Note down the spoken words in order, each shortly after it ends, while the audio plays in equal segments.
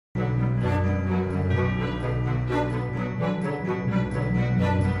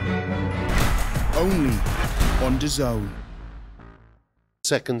only on DAZN.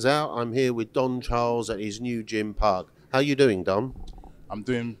 Seconds out, I'm here with Don Charles at his new gym, Park. How you doing, Don? I'm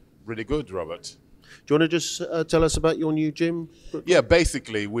doing really good, Robert. Do you want to just tell us about your new gym? Yeah,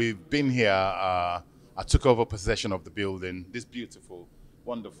 basically, we've been here. I took over possession of the building, this beautiful,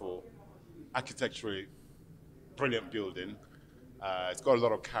 wonderful, architecturally brilliant building. It's got a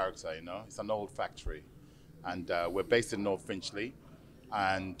lot of character, you know. It's an old factory. And we're based in North Finchley.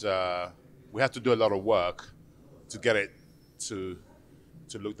 And we had to do a lot of work to get it to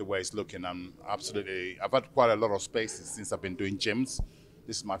look the way it's looking. I've had quite a lot of spaces since I've been doing gyms.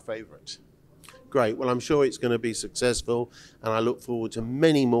 This is my favorite. Great. Well, I'm sure it's going to be successful, and I look forward to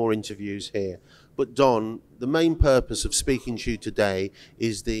many more interviews here. But Don, the main purpose of speaking to you today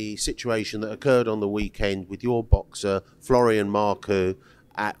is the situation that occurred on the weekend with your boxer, FLORIAN MARKU,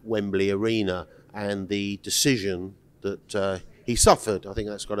 at Wembley Arena, and the decision that he suffered. I think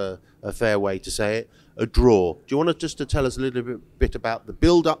that's got a fair way to say it. A draw. Do you want to tell us a little bit about the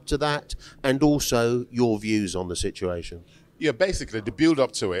build-up to that, and also your views on the situation? Yeah, basically, the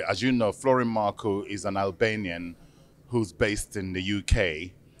build-up to it, as you know, FLORIAN MARKU is an Albanian who's based in the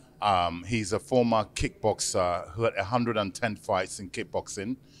UK. He's a former kickboxer who had 110 fights in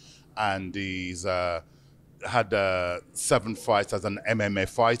kickboxing, and he's had 7 fights as an MMA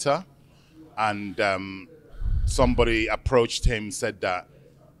fighter. And somebody approached him, said that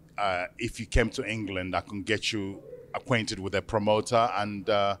if you came to England, I can get you acquainted with a promoter. And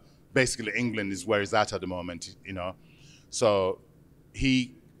basically, England is where he's at the moment, you know. So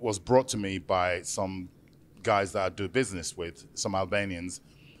he was brought to me by some guys that I do business with, some Albanians.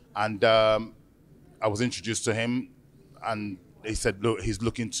 And I was introduced to him, and he said, look, he's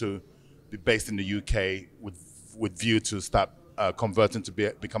looking to be based in the UK with view to start converting to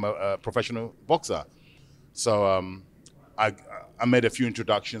become a professional boxer. So I made a few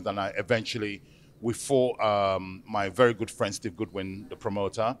introductions, and we fought my very good friend, Steve Goodwin, the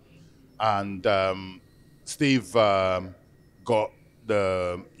promoter. And Steve got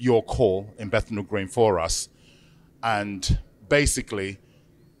your call in Bethnal Green for us. And basically,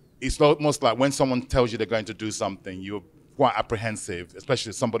 it's almost like when someone tells you they're going to do something, you're quite apprehensive,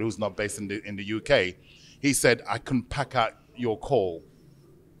 especially somebody who's not based in the UK. He said, I can pack out your call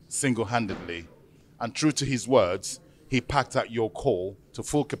single-handedly. And true to his words, he packed out your call to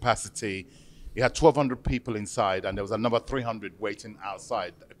full capacity. He had 1,200 people inside, and there was another 300 waiting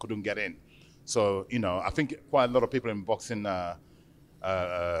outside that couldn't get in. So, you know, I think quite a lot of people in boxing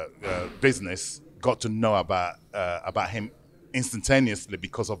business got to know about him instantaneously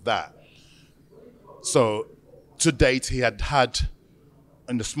because of that. So, to date, he had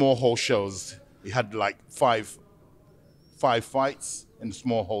in the small hall shows, he had like five fights in the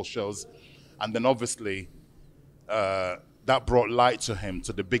small hall shows, and then obviously that brought light to him,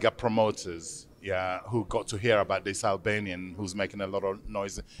 to the bigger promoters, yeah, who got to hear about this Albanian who's making a lot of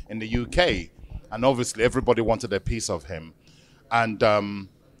noise in the UK. And obviously everybody wanted a piece of him. And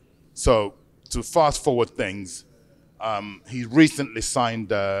so to fast forward things, he recently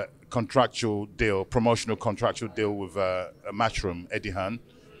signed a contractual deal, promotional contractual deal with Matchroom, Eddie Hearn.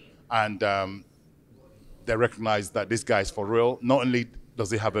 And they recognize that this guy's for real. Not only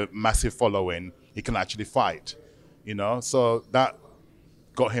does he have a massive following, he can actually fight, you know? So that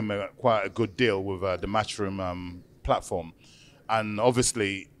got him quite a good deal with the Matchroom platform. And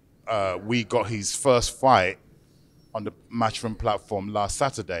obviously, we got his first fight on the Matchroom platform last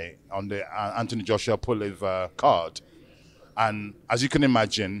Saturday on the Anthony Joshua Pulev card. And as you can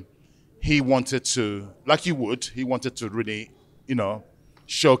imagine, he wanted to, like you would, he wanted to really, you know,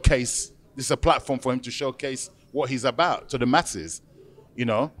 showcase, this is a platform for him to showcase what he's about to the masses, you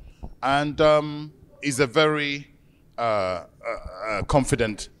know. And he's a very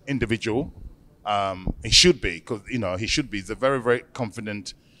confident individual. He should be, because, you know, he should be. He's a very, very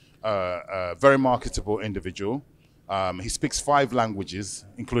confident, very marketable individual. He speaks 5 languages,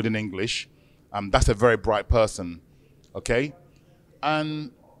 including English. That's a very bright person, okay?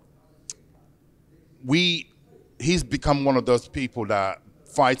 And he's become one of those people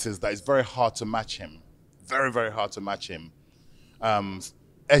fighters that is very hard to match him. Very, very hard to match him.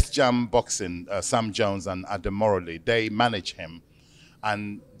 S-Jam Boxing, Sam Jones and Adam Morley, they manage him,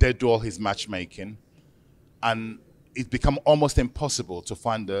 and they do all his matchmaking. And it's become almost impossible to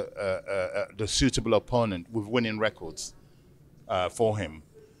find the suitable opponent with winning records for him.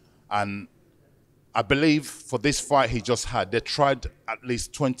 And I believe for this fight he just had, they tried at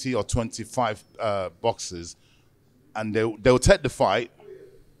least 20 or 25 boxers, and they'll take the fight,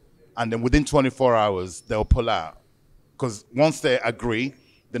 and then within 24 hours, they'll pull out. Because once they agree,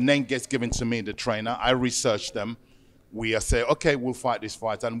 the name gets given to me, the trainer, I research them, we say, okay, we'll fight this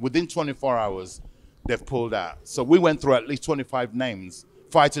fight, and within 24 hours, they've pulled out. So we went through at least 25 names,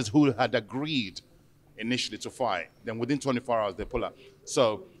 fighters who had agreed initially to fight. Then within 24 hours, they pull out.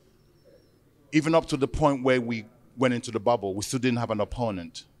 So even up to the point where we went into the bubble, we still didn't have an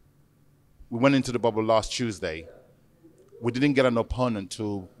opponent. We went into the bubble last Tuesday. We didn't get an opponent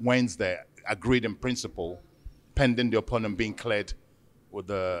till Wednesday, agreed in principle, pending the opponent being cleared with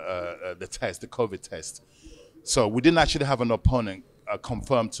the test, the COVID test. So we didn't actually have an opponent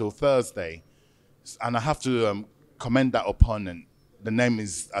confirmed till Thursday. And I have to commend that opponent. The name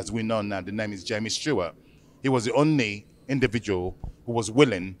is, as we know now, the name is Jamie Stewart. He was the only individual who was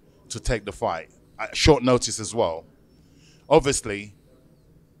willing to take the fight at short notice as well. Obviously,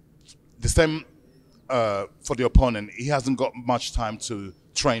 the same for the opponent. He hasn't got much time to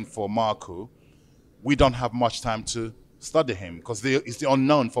train for MARKU. We don't have much time to study him because it's the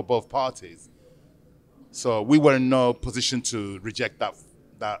unknown for both parties. So we were in no position to reject that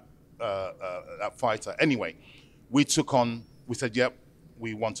fighter. Anyway, we said, yep,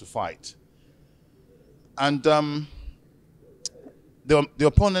 we want to fight. And the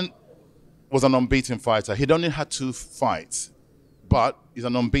opponent was an unbeaten fighter. He'd only had 2 fights, but he's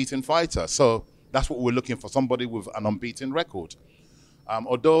an unbeaten fighter. So that's what we're looking for, somebody with an unbeaten record.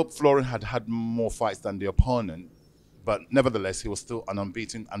 Although Florian had had more fights than the opponent, but nevertheless, he was still an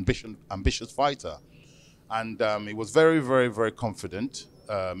unbeaten, ambitious fighter. And he was very, very, very confident,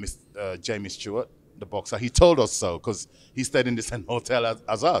 Jamie Stewart, the boxer. He told us so because he stayed in the same hotel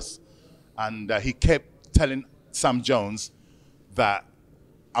as us. And he kept telling Sam Jones that,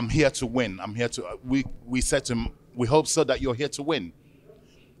 I'm here to win. I'm here to, we said to him, we hope so that you're here to win.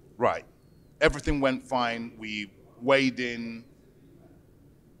 Right. Everything went fine. We weighed in,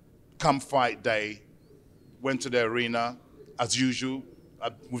 come fight day, went to the arena as usual.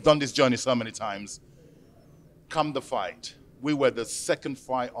 We've done this journey so many times. Come the fight. We were the second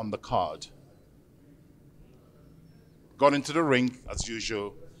fight on the card. Got into the ring as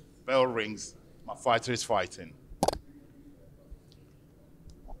usual. Bell rings. My fighter is fighting.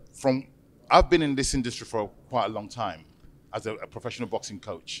 I've been in this industry for quite a long time as a professional boxing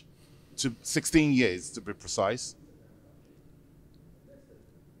coach, 16 years to be precise.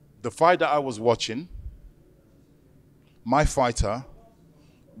 The fight that I was watching, my fighter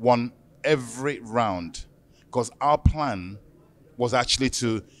won every round because our plan was actually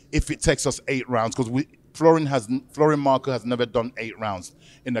to, if it takes us 8 rounds, because Florian MARKU has never done 8 rounds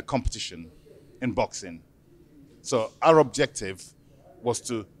in a competition in boxing. So our objective was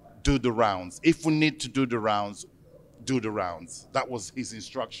to do the rounds. If we need to do the rounds, do the rounds. That was his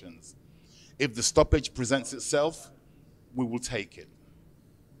instructions. If the stoppage presents itself, we will take it.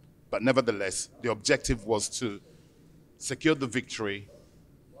 But nevertheless, the objective was to secure the victory.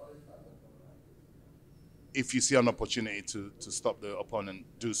 If you see an opportunity to stop the opponent,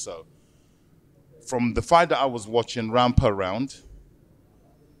 do so. From the fight that I was watching round per round,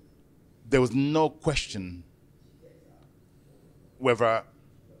 there was no question whether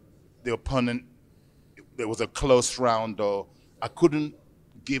the opponent, there was a close round, or I couldn't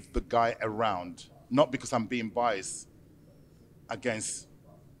give the guy a round, not because I'm being biased against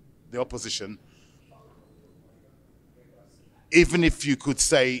the opposition. Even if you could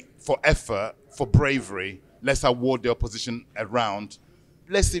say for effort, for bravery, let's award the opposition a round,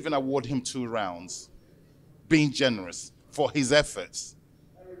 let's even award him 2 rounds, being generous for his efforts,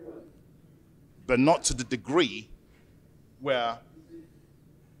 but not to the degree where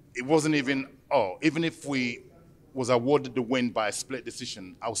it wasn't even, even if we was awarded the win by a split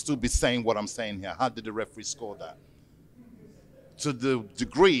decision, I'll still be saying what I'm saying here. How did the referee score that? To the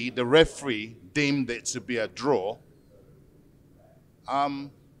degree the referee deemed it to be a draw,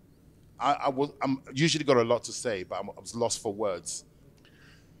 I'm usually got a lot to say, but I was lost for words.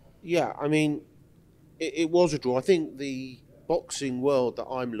 Yeah, I mean, it was a draw. I think the boxing world that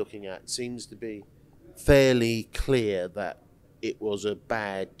I'm looking at seems to be fairly clear that it was a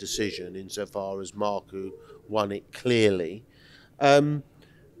bad decision insofar as MARKU won it clearly.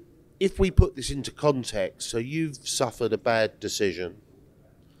 If we put this into context, so you've suffered a bad decision.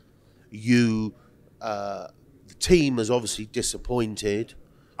 The team is obviously disappointed.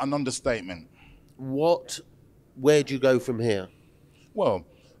 An understatement. Where do you go from here? Well,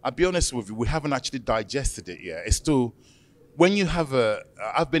 I'll be honest with you, we haven't actually digested it yet. It's still, when you have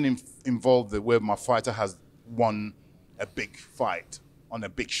I've been involved where my fighter has won a big fight on a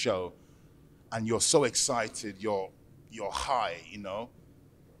big show, and you're so excited, you're high, you know,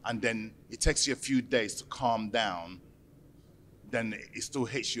 and then it takes you a few days to calm down, then it still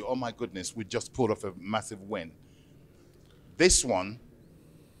hits you, oh my goodness, we just pulled off a massive win. This one,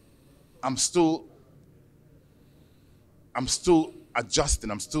 I'm still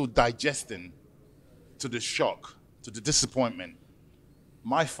adjusting, I'm still digesting to the shock, to the disappointment.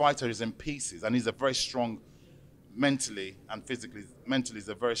 My fighter is in pieces, and he's a very strong, mentally and physically. Mentally, he's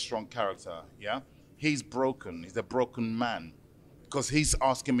a very strong character. Yeah, he's broken. He's a broken man, because he's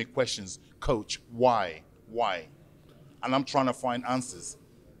asking me questions. Coach, why? And I'm trying to find answers.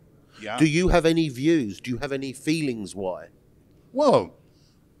 Yeah. Do you have any views? Do you have any feelings why? Well,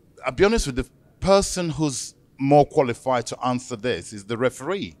 I'll be honest with you, the person who's more qualified to answer this is the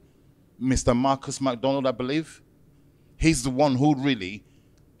referee, Mr. Marcus McDonald, I believe. He's the one who really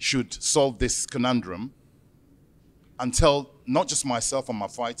should solve this conundrum and tell not just myself and my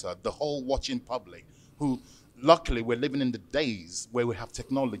fighter, the whole watching public, who luckily we're living in the days where we have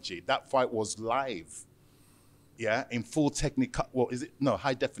technology. That fight was live, yeah, in full technical,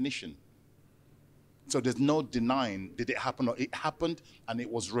 high definition. So there's no denying, did it happen or it happened, and it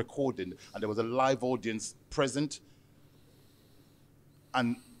was recorded, and there was a live audience present,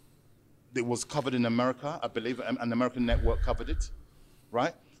 and it was covered in America, I believe, an American network covered it,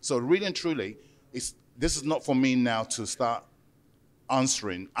 right? So really and truly, this is not for me now to start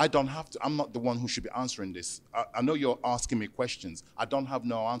answering. I don't have to, I'm not the one who should be answering this. I know you're asking me questions. I don't have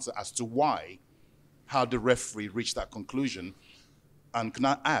no answer as to why, how the referee reached that conclusion. And can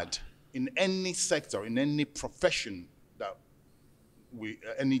I add, in any sector, in any profession that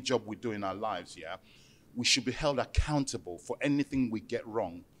any job we do in our lives, yeah, we should be held accountable for anything we get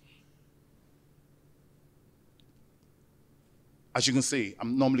wrong. As you can see,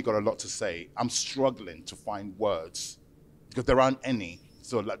 I'm normally got a lot to say. I'm struggling to find words because there aren't any.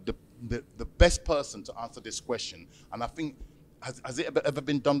 So like the best person to answer this question, and I think, has it ever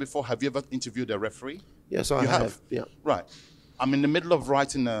been done before? Have you ever interviewed a referee? Yes, I have. Yeah. Right. I'm in the middle of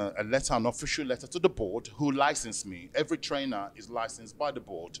writing a letter, an official letter to the board who licensed me. Every trainer is licensed by the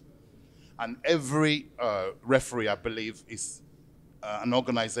board. And every referee, I believe, is an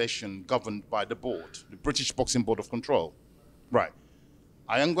organization governed by the board, the British Boxing Board of Control. Right.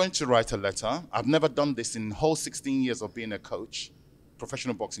 I am going to write a letter. I've never done this in the whole 16 years of being a coach,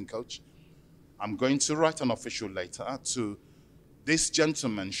 professional boxing coach. I'm going to write an official letter to this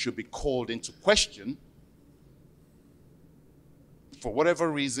gentleman should be called into question. For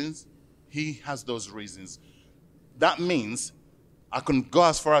whatever reasons, he has those reasons. That means I can go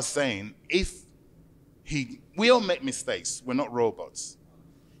as far as saying, we all make mistakes, we're not robots.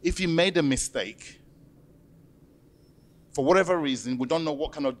 If he made a mistake, for whatever reason, we don't know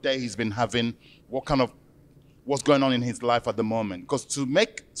what kind of day he's been having, what's going on in his life at the moment. Because to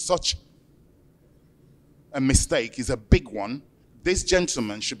make such a mistake is a big one. This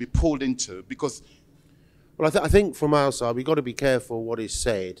gentleman should be pulled into, because well, I think from our side, we've got to be careful what is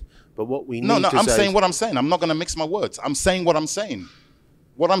said, but what we need to say... No, I'm saying what I'm saying. I'm not going to mix my words. I'm saying what I'm saying.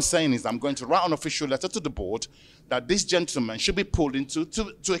 What I'm saying is I'm going to write an official letter to the board that this gentleman should be pulled into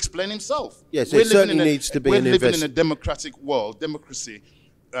to explain himself. Yes, it certainly needs to be an We're living in a democratic world, democracy.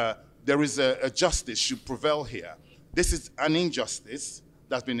 There is a justice should prevail here. This is an injustice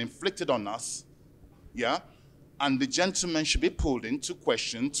that's been inflicted on us, yeah? And the gentleman should be pulled into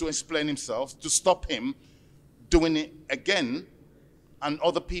question to explain himself, to stop him doing it again, and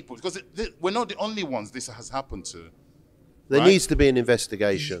other people, because we're not the only ones this has happened to. There needs to be an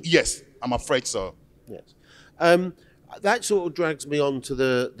investigation. Yes, I'm afraid so. Yes. That sort of drags me on to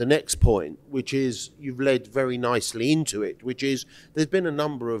the next point, which is, you've led very nicely into it, which is there's been a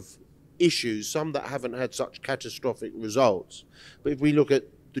number of issues, some that haven't had such catastrophic results. But if we look at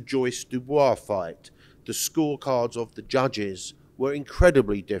the Joyce Dubois fight, the scorecards of the judges were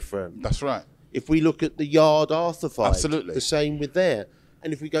incredibly different. That's right. If we look at the Yard Arthur fight, absolutely, the same with there.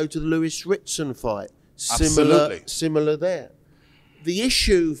 And if we go to the Lewis Ritson fight, similar there. The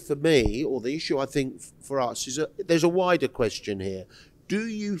issue for me, or the issue I think for us, is there's a wider question here. Do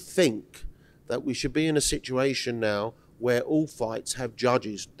you think that we should be in a situation now where all fights have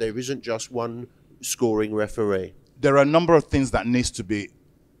judges? There isn't just one scoring referee. There are a number of things that needs to be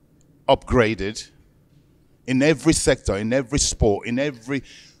upgraded in every sector, in every sport,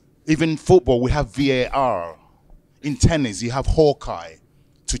 even football, we have VAR. In tennis, you have Hawkeye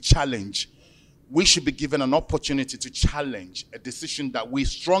to challenge. We should be given an opportunity to challenge a decision that we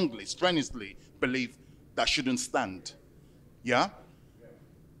strenuously believe that shouldn't stand. Yeah?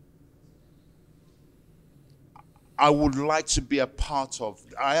 I would like to be a part of,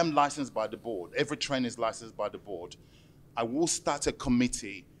 I am licensed by the board. Every trainer is licensed by the board. I will start a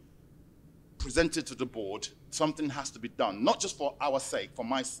committee, present it to the board. Something has to be done, not just for our sake, for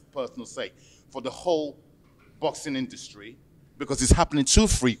my personal sake, for the whole boxing industry, because it's happening too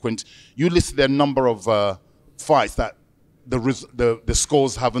frequent. You listed a number of fights that the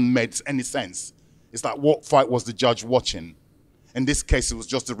scores haven't made any sense. It's like, what fight was the judge watching? In this case, it was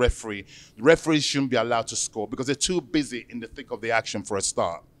just the referee. The referees shouldn't be allowed to score because they're too busy in the thick of the action for a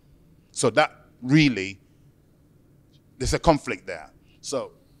start. So that really, there's a conflict there.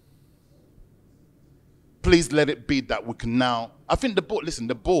 So please let it be that we can now, I think the board, listen,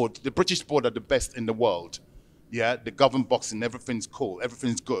 the British board are the best in the world. Yeah, they govern boxing, everything's cool,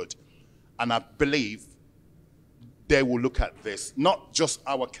 everything's good. And I believe they will look at this, not just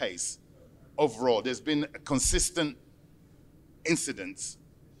our case. Overall, there's been a consistent incidents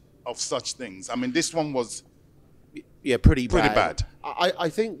of such things. I mean, this one was pretty bad. I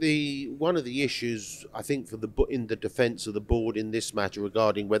think one of the issues, I think, in the defence of the board in this matter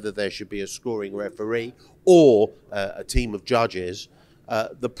regarding whether there should be a scoring referee or a team of judges,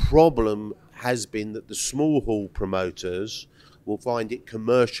 the problem has been that the small hall promoters will find it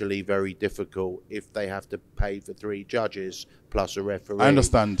commercially very difficult if they have to pay for 3 judges plus a referee. I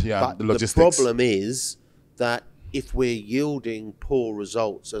understand, yeah, but the logistics. The problem is that if we're yielding poor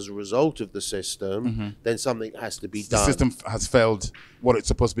results as a result of the system, then something has to be done. The system has failed what it's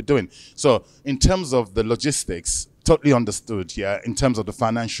supposed to be doing. So in terms of the logistics, totally understood, yeah, in terms of the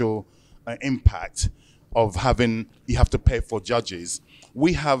financial impact of you have to pay for judges,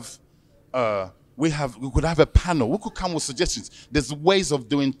 we could have a panel. We could come with suggestions. There's ways of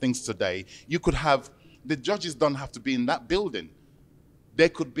doing things today. You could have, the judges don't have to be in that building. They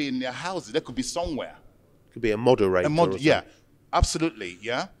could be in their houses. They could be somewhere. Could be a moderator. Yeah, absolutely,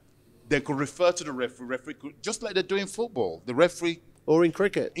 yeah. They could refer to the referee. Referee could, just like they do in football. The referee. Or in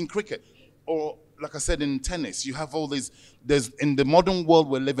cricket. In cricket. Or, like I said, in tennis. You have all these, in the modern world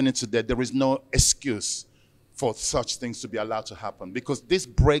we're living in today, there is no excuse for such things to be allowed to happen. Because this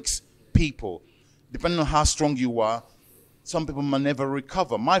breaks people. Depending on how strong you are, some people may never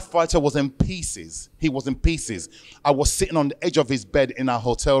recover. My fighter was in pieces. He was in pieces. I was sitting on the edge of his bed in our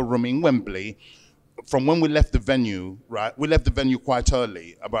hotel room in Wembley. From when we left the venue, right? We left the venue quite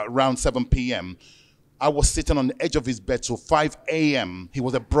early, about around 7 p.m. I was sitting on the edge of his bed till 5 a.m. He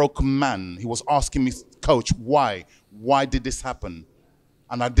was a broken man. He was asking me, Coach, why? Why did this happen?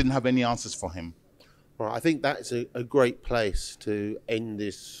 And I didn't have any answers for him. Well, I think that's a great place to end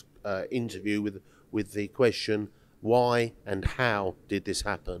this interview with the question, why and how did this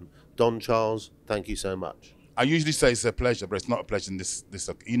happen? Don Charles, thank you so much. I usually say it's a pleasure, but it's not a pleasure in this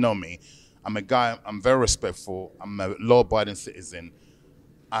you know me. I'm a guy, I'm very respectful, I'm a law-abiding citizen,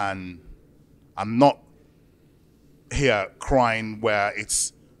 and I'm not here crying where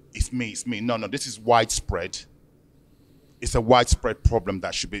it's me. No, this is widespread. It's a widespread problem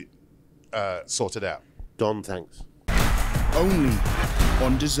that should be sorted out. Don, thanks. Only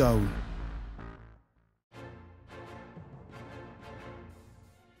on DAZN.